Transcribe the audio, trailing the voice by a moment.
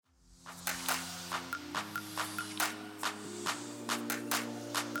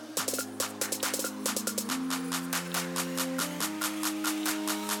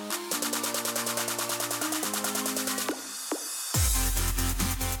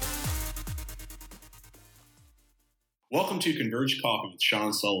Welcome to Converge Coffee with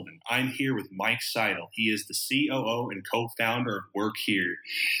Sean Sullivan. I'm here with Mike Seidel. He is the COO and co-founder of Work Here.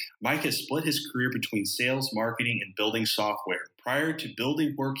 Mike has split his career between sales, marketing, and building software. Prior to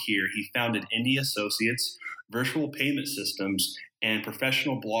building Work Here, he founded Indie Associates, Virtual Payment Systems, and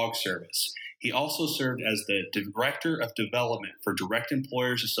Professional Blog Service. He also served as the Director of Development for Direct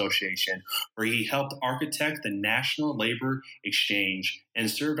Employers Association, where he helped architect the National Labor Exchange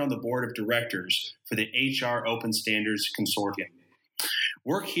and served on the board of directors for the HR Open Standards Consortium.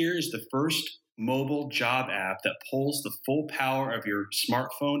 Work Here is the first mobile job app that pulls the full power of your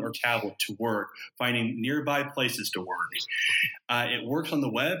smartphone or tablet to work, finding nearby places to work. It works on the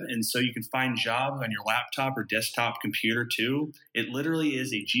web, and so you can find jobs on your laptop or desktop computer too. It literally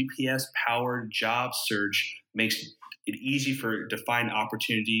is a GPS-powered job search, makes it easy to find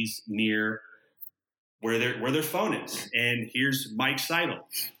opportunities near where their phone is. And here's Mike Seidel.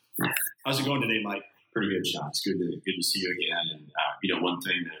 How's it going today, Mike? Pretty good, Sean. It's good to see you again. And one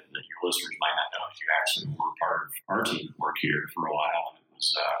thing that your listeners might not know is you actually were part of our team at Work Here for a while, and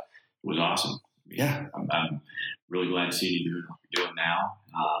it was awesome. Yeah, I'm really glad to see you doing what you're doing now.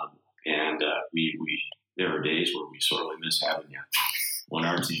 There are days where we sorely miss having you on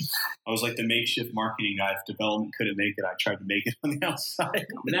our team. I was like the makeshift marketing guy. If development couldn't make it, I tried to make it on the outside.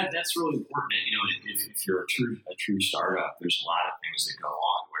 That's really important. If you're a true startup, there's a lot of things that go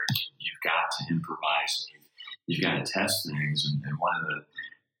on where you've got to improvise. You've got to test things. And one of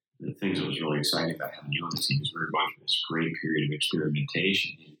the things that was really exciting about having you on the team is we were going through this great period of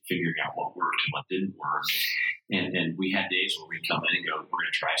experimentation and figuring out what worked and what didn't work. And we had days where we'd come in and go, we're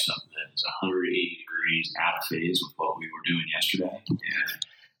going to try something that is 180 degrees out of phase with what we were doing yesterday.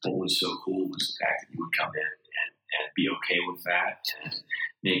 And what was so cool was the fact that you would come in and be okay with that and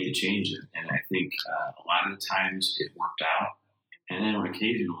make the change. And I think a lot of the times it worked out. And then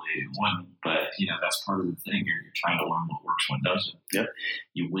occasionally it wouldn't. But, that's part of the thing. You're trying to learn what works, what doesn't. Yep.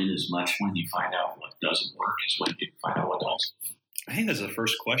 You win as much when you find out what doesn't work as when you find out what does. I think that's the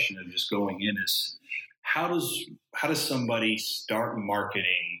first question of just going in is how does somebody start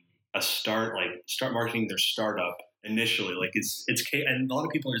marketing start marketing their startup initially? Like it's and a lot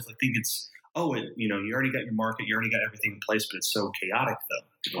of people think it's you already got your market, you already got everything in place, but it's so chaotic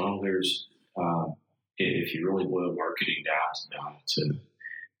though. Well, there's if you really boil marketing down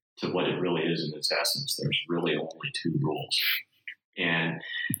to what it really is in its essence, there's really only two rules, and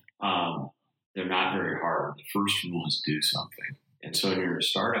they're not very hard. The first rule is do something. And so in your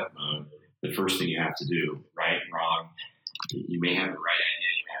startup mode, the first thing you have to do, right and wrong, you may have the right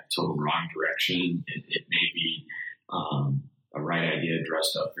idea, you may have a total wrong direction. It may be a right idea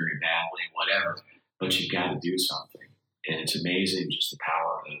dressed up very badly, whatever, but you've got to do something. And it's amazing just the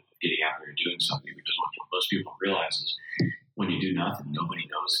power of getting out there and doing something, because what most people don't realize is when you do nothing, nobody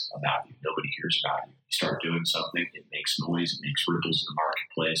knows about you. Nobody hears about you. You start doing something, it makes noise, it makes ripples in the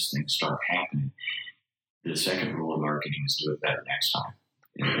marketplace, things start happening. The second rule of marketing is do it better next time.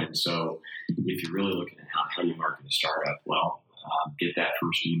 And so if you're really looking at how do you market a startup, well, get that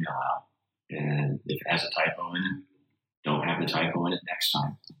first email out. And if it has a typo in it, don't have the typo in it next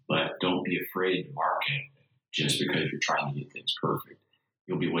time. But don't be afraid to market just because you're trying to get things perfect.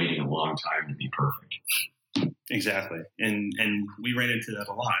 You'll be waiting a long time to be perfect. Exactly. And we ran into that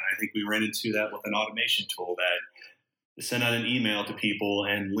a lot. I think we ran into that with an automation tool that sent out an email to people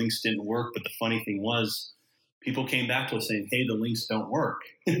and links didn't work. But the funny thing was people came back to us saying, hey, the links don't work.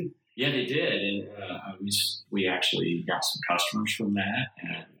 Yeah, they did. And we actually got some customers from that,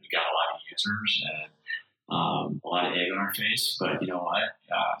 and we got a lot of users and a lot of egg on our face. But you know what?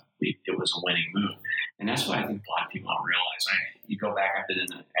 It was a winning move. And that's what I think a lot of people don't realize. You go back, I've been in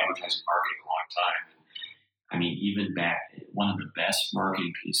advertising marketing a long time. Even back, one of the best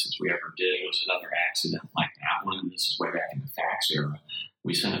marketing pieces we ever did was another accident like that one. This is way back in the fax era.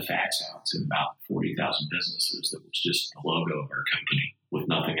 We sent a fax out to about 40,000 businesses that was just the logo of our company with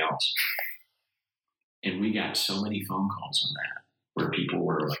nothing else. And we got so many phone calls on that where people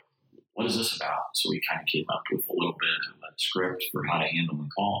were like, what is this about? So we kind of came up with a little bit of a script for how to handle the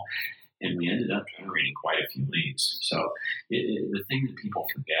call. And we ended up generating quite a few leads. So the thing that people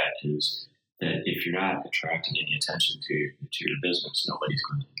forget is that if you're not attracting any attention to your business,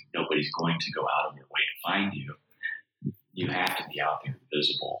 nobody's going to go out of your way to find you. You have to be out there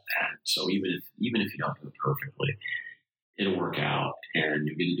visible. And so even if you don't do it perfectly, it'll work out and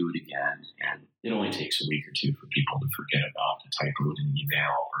you're going to do it again. And it only takes a week or two for people to forget about the typo in an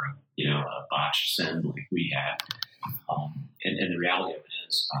email or a botched send like we had. And the reality of it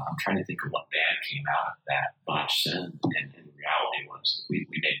is, I'm trying to think of what bad came out of that botched send. And the reality was we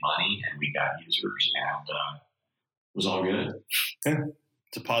made money and we got users and it was all good. Yeah.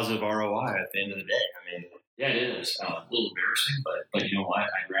 It's a positive ROI at the end of the day. Yeah, it is a little embarrassing, but you know what?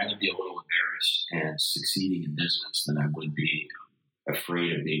 I'd rather be a little embarrassed and succeeding in business than I would be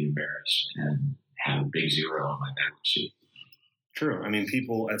afraid of being embarrassed and have a big zero on my balance sheet. True. I mean,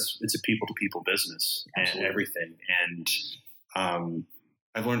 it's a people to people business and Absolutely. everything. And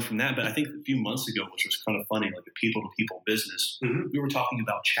I've learned from that. But I think a few months ago, which was kind of funny, like a people to people business, we were talking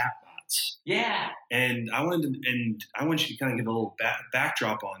about chatbots. Yeah. And I want you to kind of give a little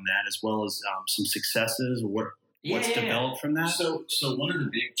backdrop on that, as well as some successes or what's developed from that. So one of the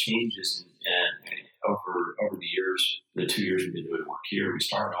big changes over the years, the 2 years we've been doing work here, we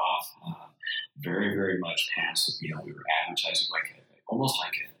started off very, very much passive. You know, we were advertising almost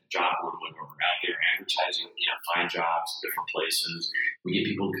like a job board when we were out there advertising, find jobs in different places. We get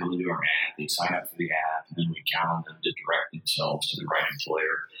people to come into our app, they sign up for the app, and then we count on them to direct themselves to the right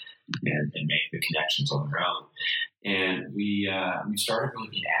employer and make the connections on their own. And we started really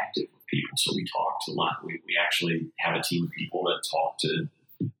being active with people. So we talked a lot. We actually have a team of people that talk to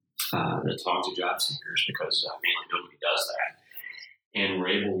job seekers because mainly nobody does that. And we're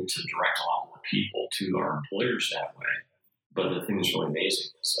able to direct a lot more people to our employers that way. But the thing that's really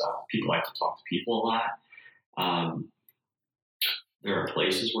amazing is people like to talk to people a lot. There are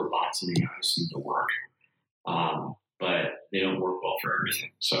places where bots and AI seem to work, but they don't work well for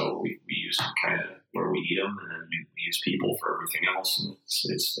everything. So we use them kind of where we need them, and then we use people for everything else. And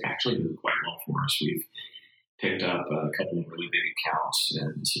it's actually doing quite well for us. We've picked up a couple of really big accounts,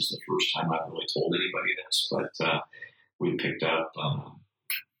 and this is the first time I've really told anybody this, but we picked up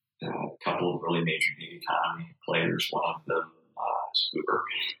a couple of really major gig economy players. One of them is Uber,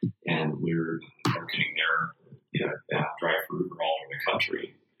 and we're marketing their drive-through Uber all over the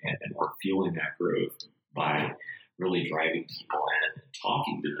country, and we're fueling that growth by really driving people in and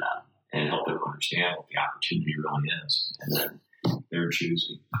talking to them and helping them understand what the opportunity really is, and then they're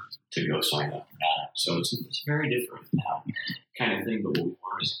choosing to go sign up for that. So it's very different kind of thing, but what we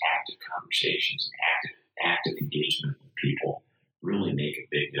learn is active conversations and active engagement with people really make a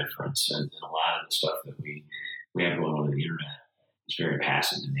big difference. And a lot of the stuff that we have going on the internet is very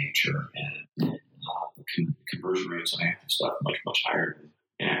passive in nature, and conversion rates on active stuff much, much higher than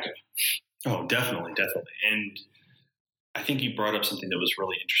inactive. Oh, definitely. And I think you brought up something that was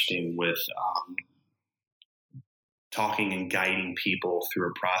really interesting with talking and guiding people through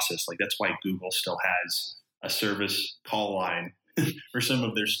a process. Like, that's why Google still has a service call line for some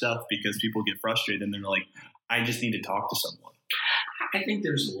of their stuff, because people get frustrated and they're like, I just need to talk to someone. I think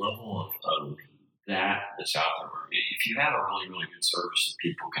there's a level of that that's out there where if you have a really, really good service that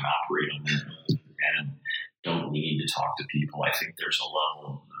people can operate on their own and don't need to talk to people, I think there's a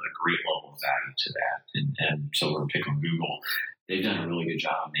great level of value to that. And so we're pick on Google. They've done a really good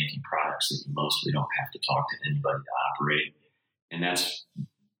job of making products that you mostly don't have to talk to anybody to operate. And that's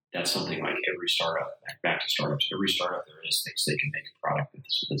something like every startup, back to startups, every startup there is thinks they can make a product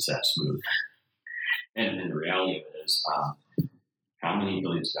that's that smooth. And the reality of it is, how many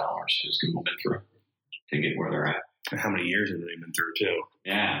billions of dollars has Google been through to get where they're at? And how many years have they been through too?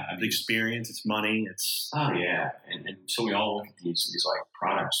 Yeah, the experience, it's money, it's and so we all look at these like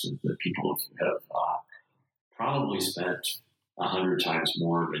products that people have probably spent 100 times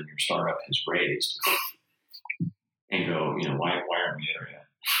more than your startup has raised, and go, why aren't we there yet?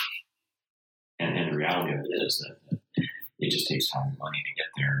 And the reality of it is that it just takes time and money to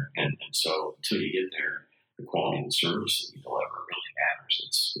get there, and so until you get there, the quality of the service that you deliver really matters.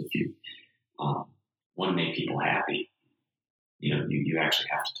 It's if you want to make people happy, you actually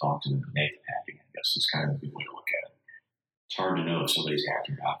have to talk to them and make them happy. I guess is kind of a good way to look at it. It's hard to know if somebody's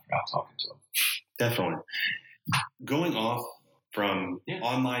happy or not without talking to them. Definitely. Going off from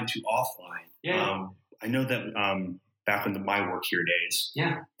online to offline, I know that back in my work here days,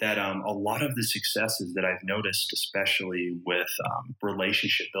 that a lot of the successes that I've noticed, especially with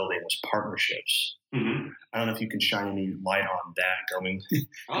relationship building, was partnerships. Mm-hmm. I don't know if you can shine any light on that, going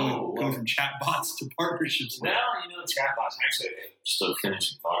from chatbots to partnerships. Well, chatbots, actually, just a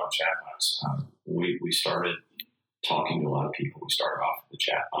finishing thought on chatbots. We started talking to a lot of people. We started off with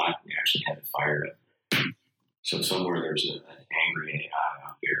the chatbot. We actually had to fire it. So somewhere there's an angry AI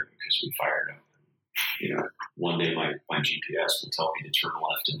out there because we fired him. One day my GPS will tell me to turn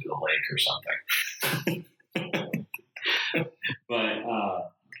left into the lake or something. But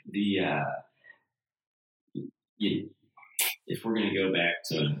if we're going to go back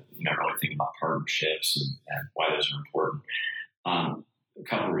to really thinking about partnerships and why those are important, a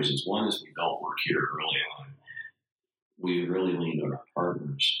couple of reasons. One is we built work here early on. We really leaned on our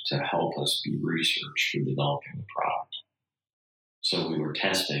partners to help us be research for developing the product. So we were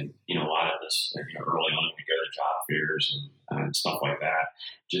testing, a lot of this, early on, we go to job fairs and stuff like that,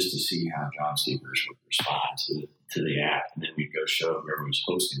 just to see how job seekers would respond to the app. And then we'd go show whoever was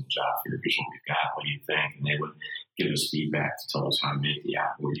hosting the job fair, here's what we've got, what do you think? And they would give us feedback to tell us how to make the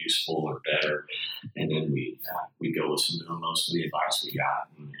app more useful or better. And then we go listen to most of the advice we got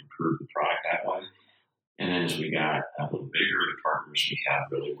and improve the product that way. And then as we got a little bigger, the partners we had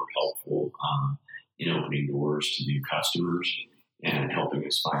really were helpful in opening doors to new customers and helping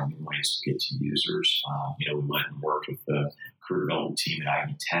us find new ways to get to users. We went and worked with the career development team at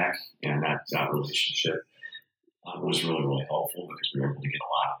Ivy Tech, and that relationship was really, really helpful because we were able to get a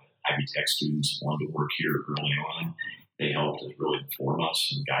lot of Ivy Tech students who wanted to work here early on. They helped us really inform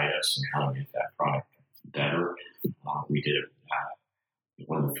us and guide us in how to make that product better. We did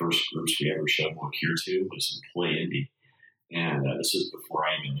one of the first groups we ever showed Work Here to was Employee Indy. And this is before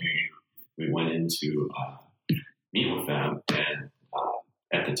I even knew you. We went in to meet with them, and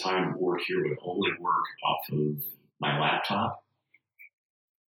at the time, Work Here would only work off of my laptop,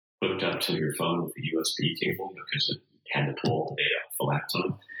 hooked up to your phone with a USB cable because it had to pull the data off the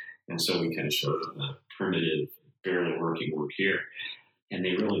laptop. And so we kind of showed them the primitive, barely working Work Here. And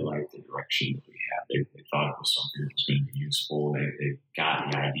they really liked the direction that we had. They thought it was something that was going to be useful. They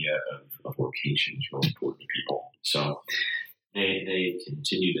got the idea of location is really important to people. So they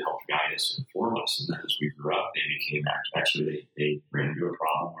continued to help guide us and inform us. And then as we grew up, they became they ran into a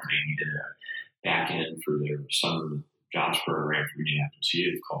problem where they needed a back end for their summer jobs program for Indianapolis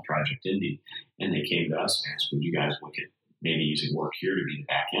Youth called Project Indy. And they came to us and asked, would you guys look at maybe using Work Here to be the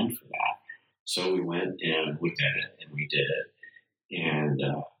back end for that? So we went and looked at it, and we did it. And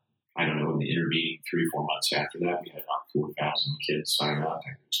I don't know, in the intervening 3-4 months after that, we had about 4,000 kids sign up. I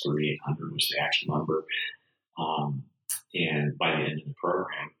think it was 3,800 was the actual number. And by the end of the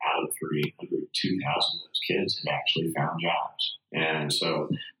program, out of 3,800, 2,000 of those kids had actually found jobs. And so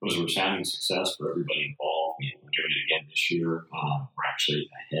it was a resounding success for everybody involved. We're doing it again this year. We're actually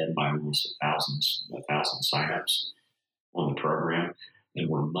ahead by almost 1,000 signups on the program. And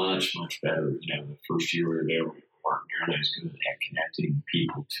we're much, much better. The first year we were there, we weren't nearly as good at connecting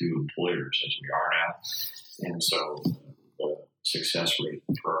people to employers as we are now. And so the success rate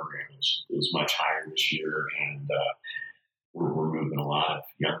of the program is much higher this year. And we're moving a lot of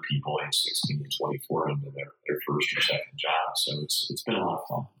young people aged 16 to 24 into their first or second job. So it's been a lot of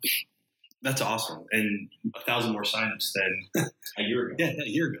fun. That's awesome. And 1,000 more signups than a year ago. Yeah, a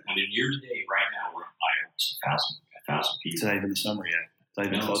year ago. I mean, year to date, right now, we're up by almost 1,000 people. It's not even the summer yet. It's not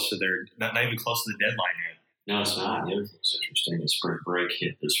even close to not even close to the deadline yet. No, it's not. The other thing that's interesting is spring break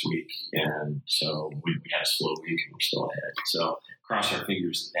hit this week, and so we had a slow week, and we're still ahead. So cross our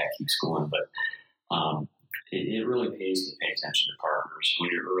fingers that keeps going. But it really pays to pay attention to partners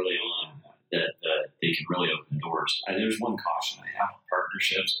when you're early on. That they can really open doors. There's one caution I have with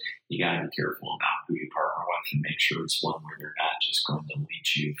partnerships. You got to be careful about who you partner with and make sure it's one where they're not just going to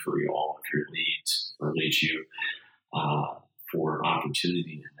leech you for all of your leads or leech you for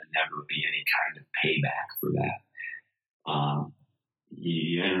opportunity and then never be any kind of payback for that.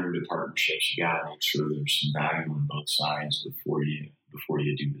 You enter into partnerships, you got to make sure there's some value on both sides before you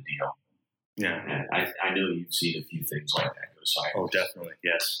do the deal. Yeah, and I know you've seen a few things like that go sideways. Oh, definitely.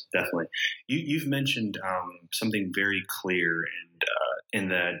 Yes, definitely. You've mentioned something very clear, and in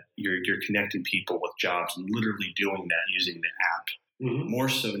that you're connecting people with jobs and literally doing that using the app more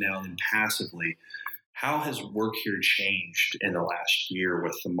so now than passively. How has Work Here changed in the last year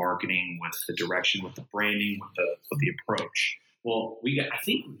with the marketing, with the direction, with the branding, with the approach? Well, I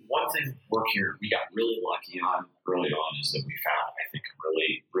think one thing Work Here we got really lucky on early on is that we found, I think, a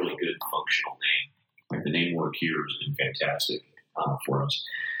really, really good functional name. Like the name Work Here has been fantastic for us.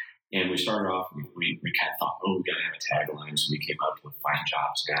 And we started off, we kind of thought, we got to have a tagline. So we came up with Find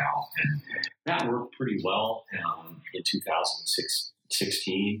Jobs Now. And that worked pretty well in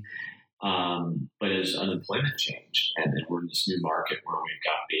 2016. But as unemployment changed, and then we're in this new market where we've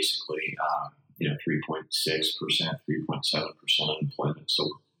got basically 3.6%, 3.7% unemployment,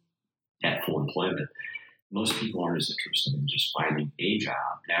 so at full employment, most people aren't as interested in just finding a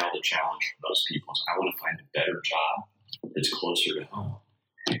job. Now the challenge for most people is I want to find a better job that's closer to home.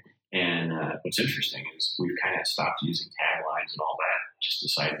 And what's interesting is we've kind of stopped using taglines and all that, just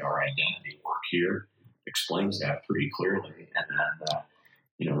decided our identity, Work Here, explains that pretty clearly. And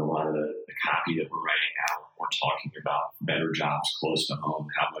then a lot of the copy that we're writing now, we're talking about better jobs close to home,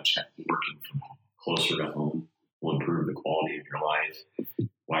 how much working from closer to home will improve the quality of your life.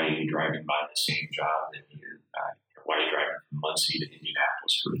 Why are you driving by the same job that why are you driving from Muncie to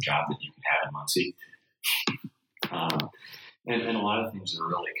Indianapolis for a job that you can have in Muncie? And a lot of things that are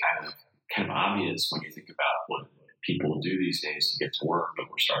really kind of obvious when you think about what people do these days to get to work, but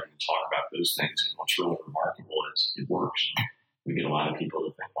we're starting to talk about those things. And what's really remarkable it works. We get a lot of people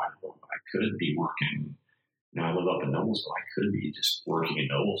to think, well, I could be working. I live up in Noblesville. I could be just working in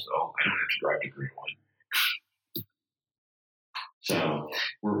Noblesville. I don't have to drive to Greenwood. So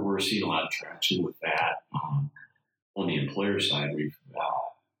we're seeing a lot of traction with that. On the employer side, we've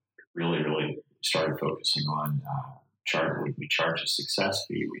really started focusing on we charge a success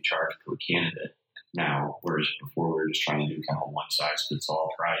fee. We charge per candidate now, whereas before we were just trying to do kind of a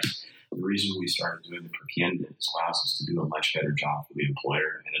one-size-fits-all price. The reason we started doing the per candidate is allows us to do a much better job for the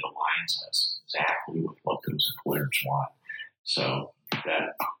employer, and it aligns us exactly with what those employers want. So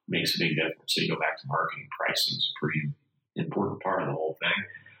that makes a big difference. So you go back to marketing, pricing is a pretty important part of the whole thing.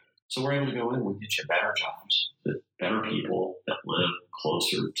 So we're able to go in, we get you better jobs, better people that live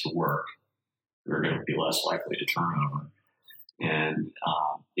closer to work. They're going to be less likely to turn over. And,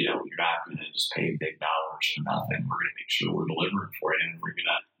 you're not going to just pay big dollars for nothing. We're going to make sure we're delivering for you, and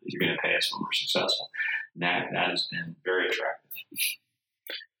you're going to pay us when we're successful. And that has been very attractive.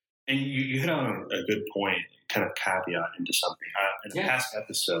 And you hit on a good point, kind of caveat into something. In a past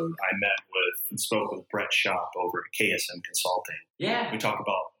episode, I met with and spoke with Brett Shop over at KSM Consulting. Yeah. We talk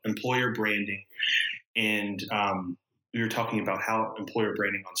about employer branding, and we were talking about how employer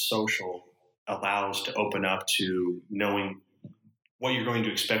branding on social allows to open up to knowing what you're going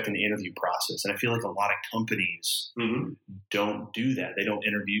to expect in the interview process. And I feel like a lot of companies don't do that. They don't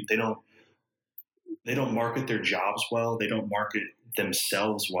interview. They don't market their jobs well. They don't market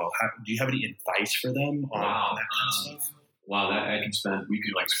themselves well. Do you have any advice for them on that kind of stuff? Wow, we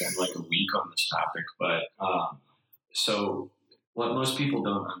could spend like a week on this topic. But so what most people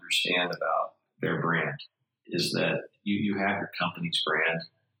don't understand about their brand is that you have your company's brand.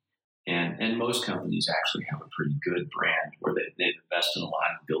 And most companies actually have a pretty good brand where they've invested a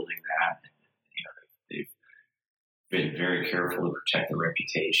lot in building that. They've been very careful to protect their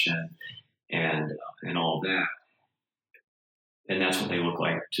reputation and all of that. And that's what they look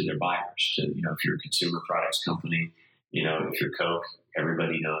like to their buyers. If you're a consumer products company, if you're Coke,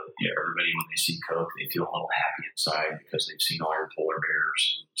 everybody when they see Coke, they feel a little happy inside because they've seen all your polar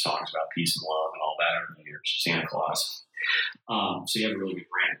bears, songs about peace and love and all that over the years, Santa Claus. So you have a really good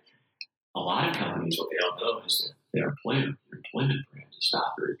brand. A lot of companies, what they don't know is that their employment brand is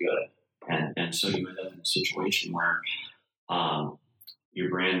not very good. And so you end up in a situation where your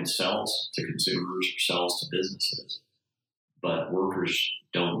brand sells to consumers or sells to businesses, but workers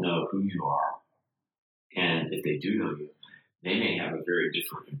don't know who you are. And if they do know you, they may have a very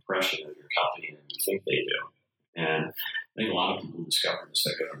different impression of your company than you think they do. And I think a lot of people discover this.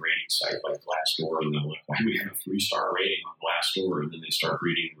 They go to a rating site like Glassdoor and they're like, why do we have a 3-star rating on Glassdoor? And then they start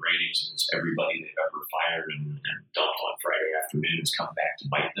reading the ratings and it's everybody they've ever fired and dumped on Friday afternoon has come back to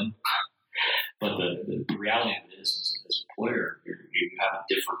bite them. But the reality of it is, as an employer, you have a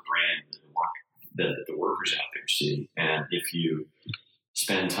different brand that the workers out there see. And if you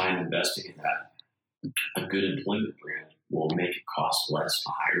spend time investing in that, a good employment brand will make it cost less to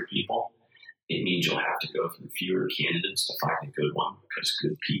hire people. It means you'll have to go through fewer candidates to find a good one because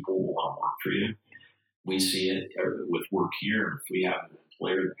good people will want to work for you. We see it with Work Here. If we have an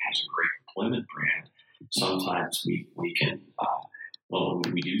employer that has a great employment brand, sometimes we can,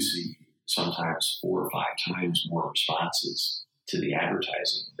 we do see sometimes 4 or 5 times more responses to the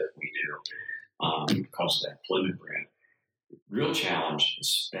advertising that we do because of that employment brand. Real challenge,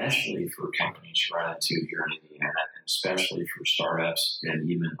 especially for companies you run into here in Indiana, and especially for startups and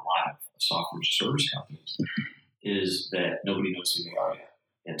even a lot of software as a service companies, is that nobody knows who they are yet.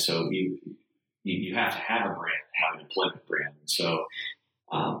 And so you have to have a brand, have an employment brand. And so,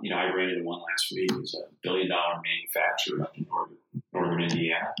 I ran into one last week. It was $1 billion manufacturer up in northern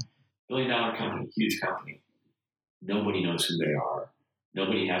Indiana. $1 billion company, huge company. Nobody knows who they are.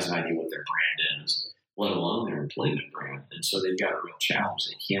 Nobody has an idea what their brand is, let alone their employment brand. And so they've got a real challenge.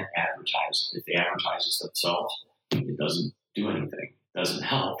 They can't advertise. If they advertise it themselves, it doesn't do anything. It doesn't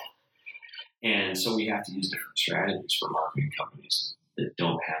help. And so we have to use different strategies for marketing companies that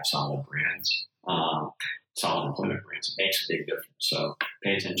don't have solid brands, solid employment brands. It makes a big difference. So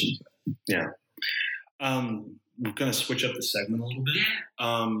pay attention to it. Yeah. We're going to switch up the segment a little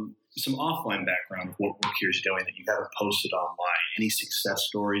bit. Some offline background of what Work Here is doing that you haven't posted online. Any success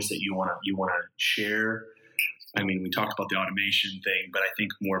stories that you want to share? I mean, we talked about the automation thing, but I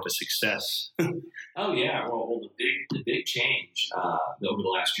think more of a success. Oh yeah, well, the big change over the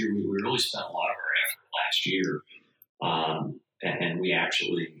last year, we really spent a lot of our effort last year, and we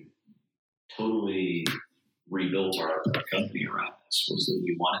actually totally rebuilt our company around this. Was that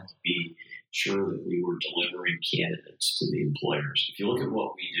we wanted to be sure that we were delivering candidates to the employers. If you look at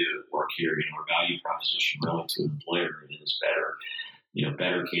what we do at Work Here, our value proposition relative to an employer is better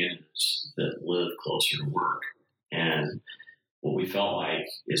candidates that live closer to work. And what we felt like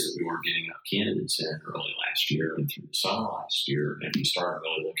is that we weren't getting enough candidates in early last year and through the summer last year. And we started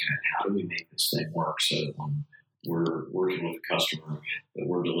really looking at how do we make this thing work so that when we're working with a customer, that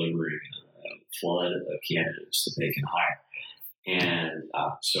we're delivering a flood of candidates that they can hire. And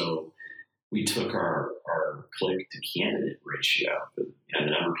so we took our click to candidate ratio, the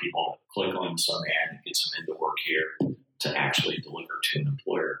number of people that click on some ad that gets them into work here to actually deliver to an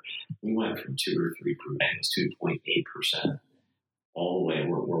employer. We went from 2 or 3%, it was 2.8%, all the way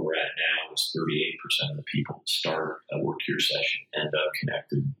where we're at now is 38% of the people that start a work here session end up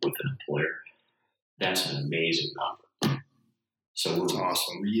connected with an employer. That's an amazing number. So we're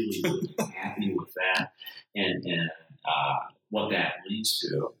awesome, really, really happy with that. And what that leads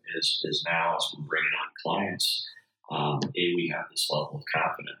to is now as we're bringing on clients, we have this level of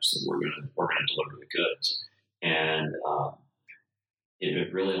confidence that we're going to deliver the goods, and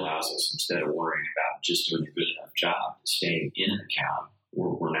it really allows us, instead of worrying about just doing a good enough job, staying in an account,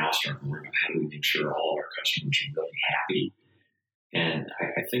 we're now starting to worry about how do we make sure all of our customers are really happy. And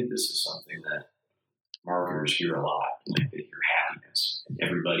I think this is something that marketers hear a lot, like your happiness, and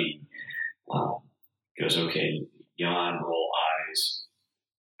everybody goes, okay, yawn, roll eyes.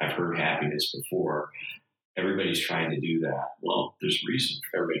 I've heard happiness before. Everybody's trying to do that. Well, there's a reason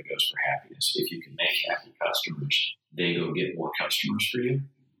for everybody goes for happiness. If you can make happy customers, they go get more customers for you.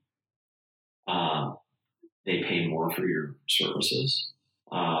 They pay more for your services.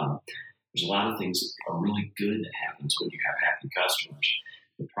 There's a lot of things that are really good that happens when you have happy customers.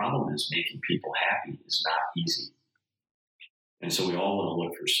 The problem is making people happy is not easy. And so we all want to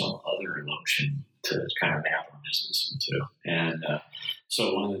look for some other emotion to kind of map our business into. And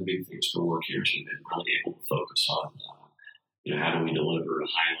so one of the big things for work here is we've been really able to focus on, how do we deliver a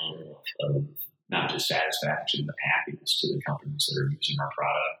high level of not just satisfaction, but happiness to the companies that are using our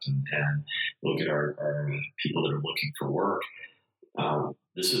product, and look at our people that are looking for work.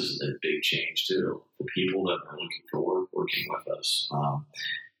 This is a big change too. For people that are looking for work, working with us,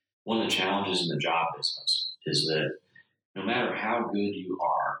 one of the challenges in the job business is that no matter how good you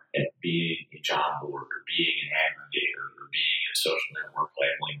are at being a job board or being an aggregator or being a social network like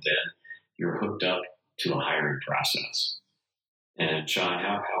LinkedIn, you're hooked up to a hiring process. And Sean,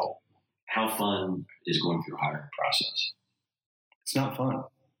 how fun is going through a hiring process? It's not fun.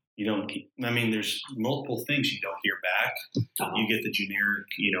 You don't. There's multiple things you don't hear back. You get the generic,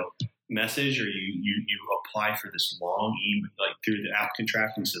 message, or you apply for this long email, like through the applicant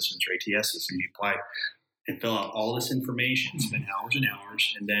tracking systems or ATS system. You apply and fill out all this information, spend hours and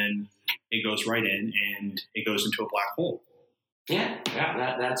hours, and then it goes right in and it goes into a black hole. Yeah,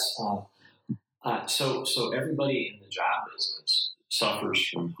 that's so everybody in the job business suffers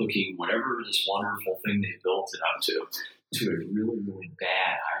from hooking whatever this wonderful thing they built it up to a really, really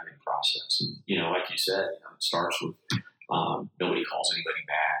bad hiring process. And, like you said, it starts with nobody calls anybody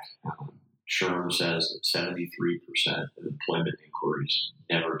back. SHRM says that 73% of employment inquiries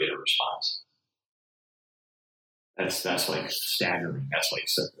never get a response. That's like staggering. That's like,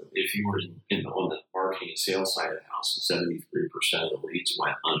 if you were on the marketing and sales side of the house, and 73% of the leads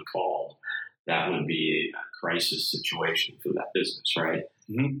went uncalled, that would be a crisis situation for that business, right?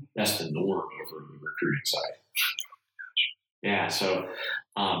 Mm-hmm. That's the norm over the recruiting side. Yeah, so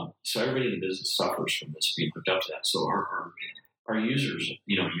everybody in the business suffers from this being hooked up to that. So our users, a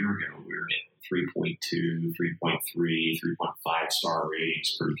year ago, we were getting 3.2, 3.3, 3.5 star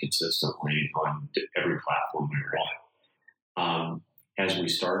ratings pretty consistently on every platform we were on. As we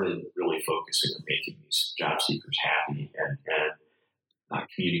started really focusing on making these job seekers happy and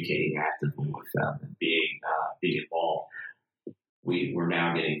communicating actively with them and being involved, we're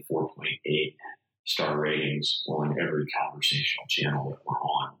now getting 4.8 star ratings on every conversational channel that we're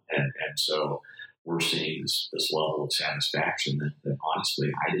on. And so we're seeing this level of satisfaction that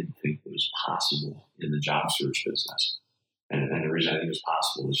honestly I didn't think was possible in the job search business. And the reason I think it was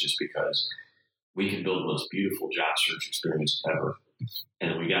possible is just because we can build the most beautiful job search experience ever.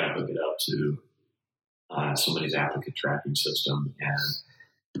 And we got to hook it up to somebody's applicant tracking system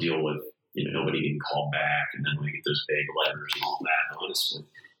and deal with, nobody getting called back. And then we get those vague letters and all that. And honestly,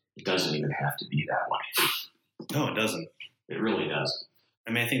 it doesn't even have to be that way. No, it doesn't. It really doesn't.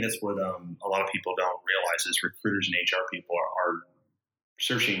 I think that's what a lot of people don't realize is recruiters and HR people are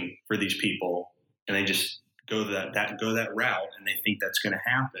searching for these people, and they just go that route, and they think that's going to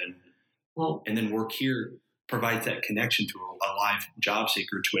happen. Well, and then Work Here provides that connection to a live job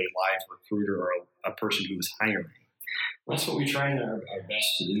seeker, to a live recruiter, or a person who is hiring. That's what we try our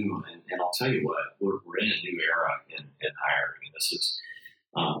best to do, and I'll tell you what, we're in a new era in hiring. This is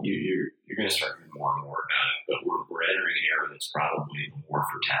you're going to start hearing more and more about it, but we're entering an era that's probably the war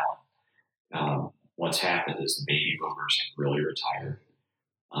for talent. what's happened is the baby boomers have really retired.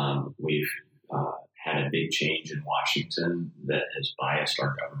 We've had a big change in Washington that has biased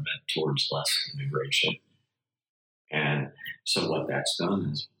our government towards less immigration. And so what that's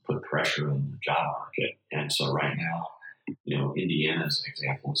done is put pressure on the job market. And so right now, Indiana, as an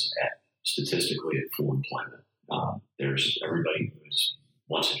example, is statistically at full employment. There's everybody who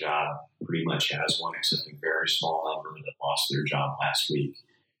wants a job pretty much has one, except a very small number that lost their job last week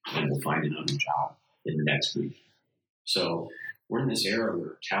and will find another job in the next week. So we're in this era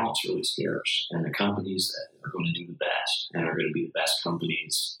where talent's really scarce, and the companies that are going to do the best and are going to be the best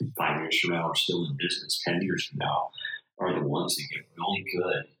companies 5 years from now are still in business 10 years from now are the ones that get really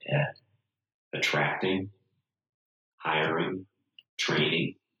good at attracting, hiring,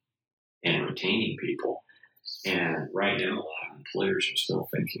 training, and retaining people. And right now, a lot of employers are still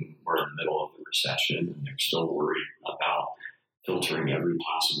thinking we're in the middle of the recession, and they're still worried about filtering every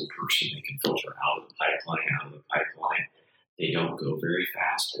possible person they can filter out of the pipeline. They don't go very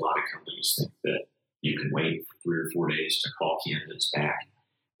fast. A lot of companies think that you can wait for 3 or 4 days to call candidates back.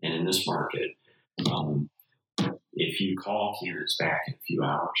 And in this market, if you call candidates back in a few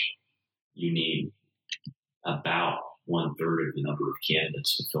hours, you need about 1/3 of the number of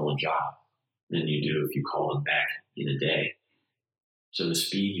candidates to fill a job than you do if you call them back in a day. So the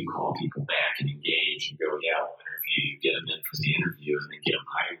speed you call people back and engage and go, yeah, we'll interview you, get them in for the interview, and then get them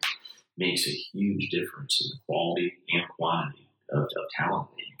hired makes a huge difference in the quality and quantity of talent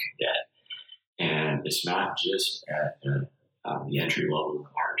that you can get. And it's not just at the entry level of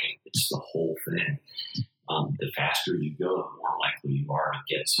the market, it's the whole thing. The faster you go, the more likely you are to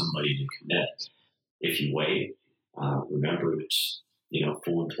get somebody to commit. If you wait, remember it's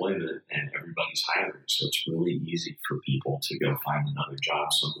full employment and everybody's hiring, so it's really easy for people to go find another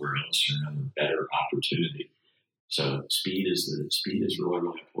job somewhere else or another better opportunity. So speed is really,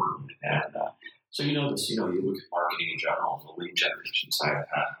 really important. And so you look at marketing in general, the lead generation side of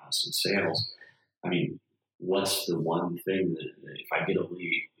house and sales. I mean, what's the one thing that if I get a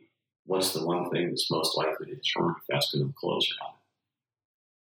lead, what's the one thing that's most likely to determine if that's going to close or not?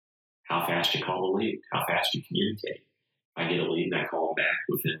 How fast you call a lead, how fast you communicate. If I get a lead and I call them back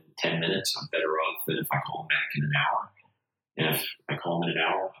within 10 minutes, I'm better off than if I call them back in an hour. And if I call them in an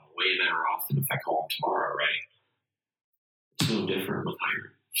hour, I'm way better off than if I call them tomorrow, right? It's no different with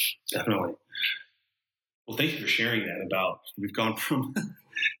hiring. Definitely. Well, thank you for sharing that about, we've gone from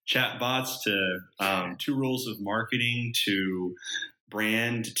chatbots to 2 rules of marketing to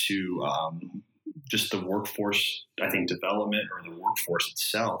brand to just the workforce, I think, development or the workforce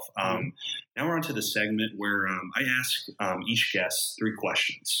itself. Now we're on to the segment where I ask each guest 3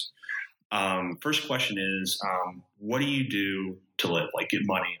 questions. First question is, what do you do to live? Like, get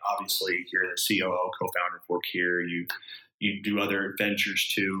money. Obviously, you're the COO, co-founder of Work Here. You do other ventures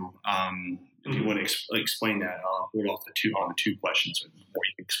too. If you want to explain that, I'll hold off on the 2 questions, or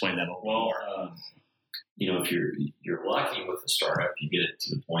you can explain that a little more. If you're lucky with a startup, you get it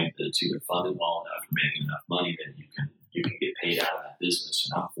to the point that it's either funded well enough or making enough money that you can get paid out of that business.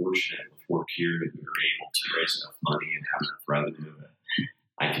 And I'm fortunate with Work Here that we were able to raise enough money and have enough revenue that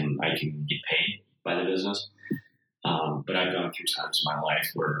I can get paid by the business. But I've gone through times in my life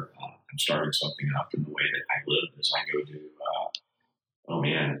where I'm starting something up, and the way that I live is I go do,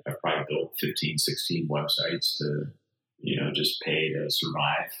 I've probably built 15, 16 websites to, just pay to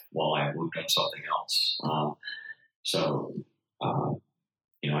survive while I work on something else. I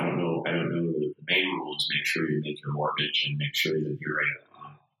don't know. The main rule is make sure you make your mortgage and make sure that you're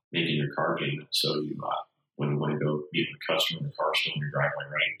making your car payment. So you, when you want to go meet a customer, the car's still in your driveway,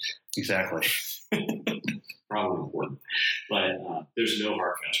 right? Exactly. Probably important. But there's no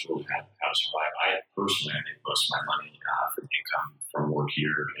hard fast rule to how to survive. I personally, I make most of my money from income from Work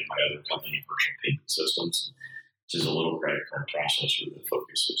Here and my other company, Virtual Payment Systems, which is a little credit card processor that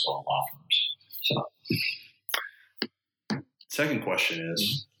focuses on law firms. So, second question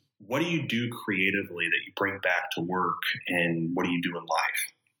is, what do you do creatively that you bring back to work, and what do you do in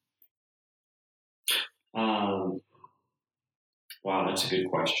life? Wow, that's a good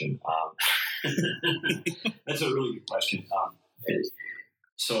question. That's a really good question.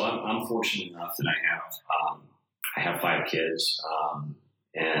 So I'm fortunate enough that I have 5 kids,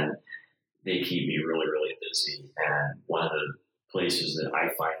 and they keep me really, really busy. And one of the places that I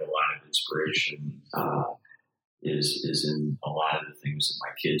find a lot of inspiration is in a lot of the things that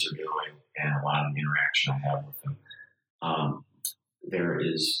my kids are doing and a lot of the interaction I have with them. There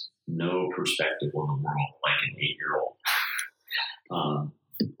is no perspective on the world like an 8-year-old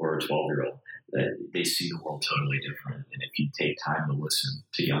or a 12-year-old. They see the world totally different. And if you take time to listen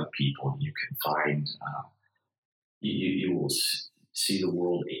to young people, you can find, see the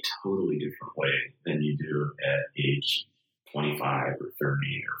world a totally different way than you do at age 25 or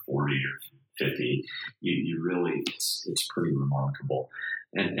 30 or 40 or 50. You really, it's pretty remarkable.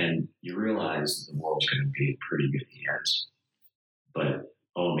 And you realize the world's going to be in pretty good hands. But,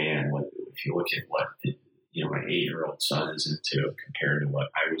 oh man, if you look at what my 8-year-old son is into compared to what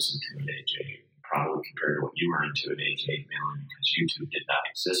I was into at age 8, probably compared to what you were into at age 8, mainly because YouTube did not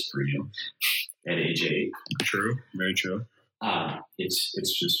exist for you at age 8. True, very true.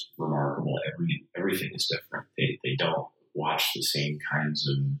 It's just remarkable. Everything is different. They don't watch the same kinds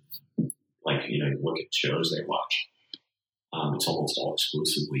of, look at shows they watch. It's almost all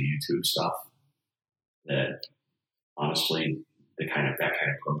exclusively YouTube stuff that, honestly, that kind of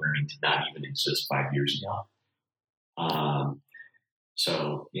programming did not even exist 5 years ago.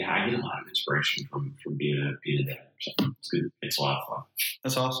 So yeah, I get a lot of inspiration from being a dad. So it's good. It's a lot of fun.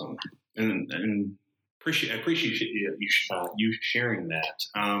 That's awesome, and I appreciate you sharing that.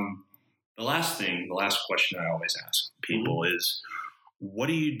 The last question I always ask people is, what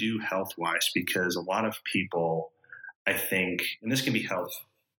do you do health-wise? Because a lot of people, I think, and this can be health,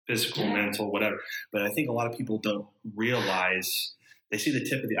 physical, mental, whatever, but I think a lot of people don't realize. They see the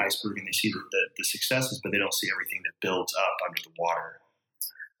tip of the iceberg and they see the successes, but they don't see everything that builds up under the water.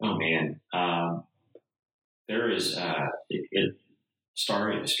 Oh man, there is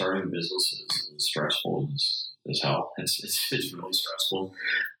starting businesses is stressful as hell. It's really stressful.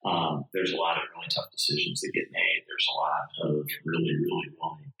 There's a lot of really tough decisions that get made. There's a lot of really, really,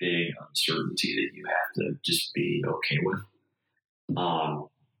 really big uncertainty that you have to just be okay with.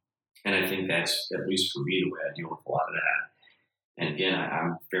 And I think that's, at least for me, the way I deal with a lot of that. And again,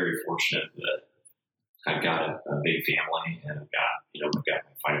 I'm very fortunate that I've got a big family, and I've got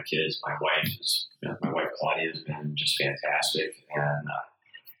my 5 kids. My wife Claudia has been just fantastic, and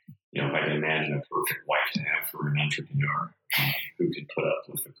if I can imagine a perfect wife to have for an entrepreneur who can put up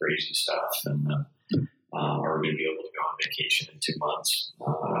with the crazy stuff, and are we going to be able to go on vacation in 2 months?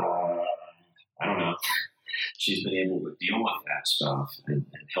 I don't know. She's been able to deal with that stuff and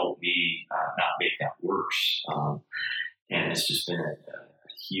help me not make that worse. And it's just been a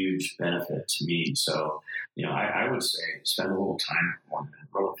huge benefit to me. So, I would say spend a little time on it and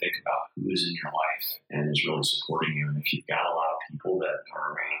really think about who is in your life and is really supporting you. And if you've got a lot of people that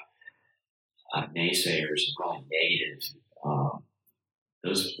are naysayers and really negative,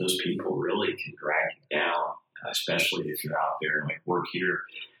 those people really can drag you down, especially if you're out there like work here.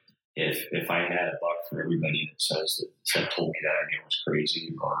 If I had a buck for everybody that told me that idea was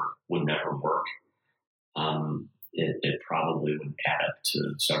crazy or would never work, it probably would add up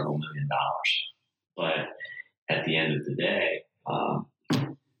to several $1 million. But at the end of the day,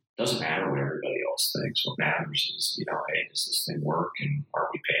 it doesn't matter what everybody else thinks. What matters is, hey, does this thing work? And are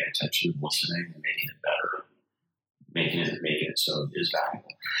we paying attention, listening, and making it better? Making it so it is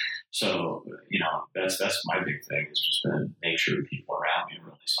valuable. So, that's my big thing, is just to make sure the people around me are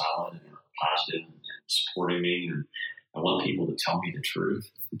really solid and positive and supporting me. And I want people to tell me the truth.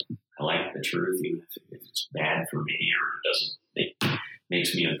 I like the truth, even if it's bad for me or it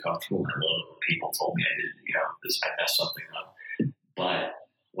makes me uncomfortable. I love when people told me I did, I messed something up. But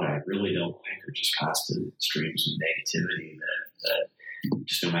what I really don't like are just constant streams of negativity that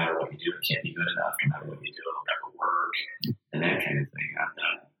just no matter what you do, it can't be good enough. No matter what you do, it'll never work. And that kind of thing,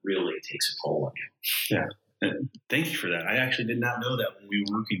 that really takes a toll on you. Yeah. Thank you for that. I actually did not know that when we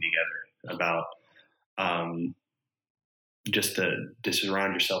were working together about just to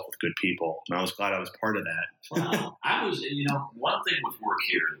surround yourself with good people. And I was glad I was part of that. Wow. I was, one thing with work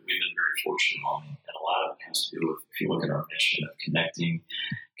here that we've been very fortunate on, and a lot of it has to do with, if you look at our mission of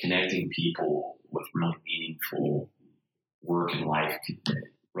connecting people with really meaningful work and life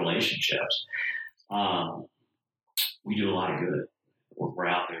relationships. We do a lot of good. We're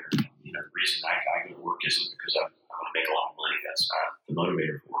out there. The reason I go to work isn't because I want to make a lot of money. That's not the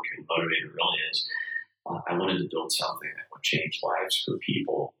motivator for work. The motivator really is I wanted to build something that would change lives for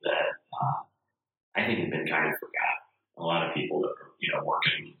people that I think have been kind of forgotten. A lot of people that are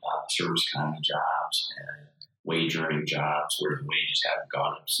working service kind of jobs and wage earning jobs where the wages haven't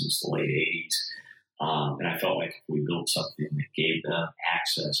gone up since the late 80s. And I felt like if we built something that gave them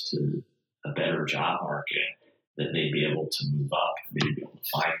access to a better job market, that they'd be able to move up, they'd be able to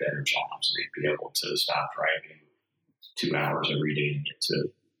find better jobs, they'd be able to stop driving 2 hours every day to get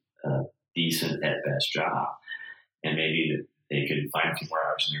to a decent at best job. And maybe that they could find a few more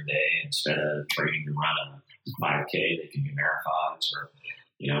hours in their day instead of training to run a 5K, they can do marathons, or,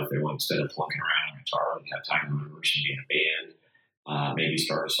 if they want, instead of plunking around on guitar, they have time to rehearse and be in a band, maybe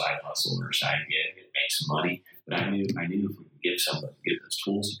start a side hustle or a side gig and make some money. But I knew if we could give those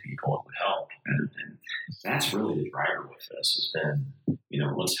tools to people, it would help. And that's really the driver with this has been,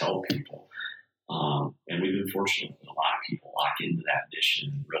 let's help people. And we've been fortunate that a lot of people lock into that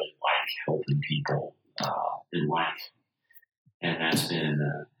mission and really like helping people in life. And that's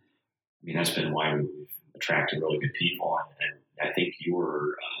been why we've attracted really good people. And I think you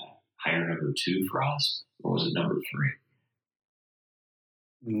were hire number 2 for us, or was it number 3?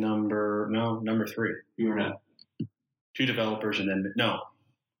 Number 3. You were not 2 developers, and then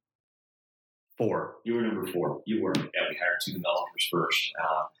 4. You were number 4. You were. Yeah, we hired 2 developers first,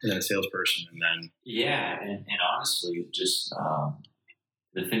 and then a salesperson, and then and honestly, just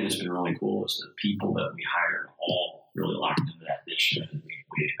the thing that's been really cool is the people that we hired all really locked into that mission. And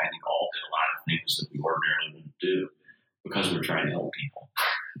we I think all did a lot of things that we ordinarily wouldn't do because we're trying to help people,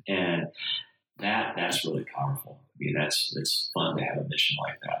 and that's really powerful. I mean, it's fun to have a mission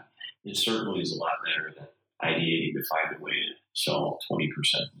like that. It certainly is a lot better than ideating to find a way to sell 20%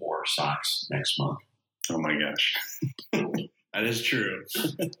 more socks next month. Oh my gosh. That is true.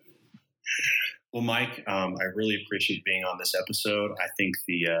 Well, Mike, I really appreciate being on this episode. I think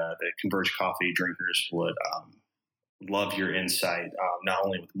the Converge Coffee drinkers would love your insight, not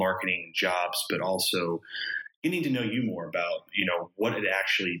only with marketing and jobs, but also getting to know you more about,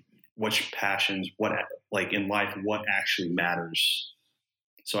 what's your passions, what like in life, what actually matters.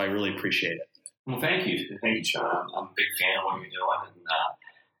 So I really appreciate it. Well, thank you, Sean. I'm a big fan of what you're doing,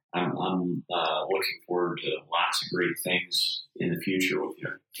 and I'm looking forward to lots of great things in the future with you.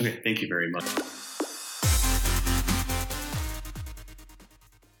 Okay, thank you very much.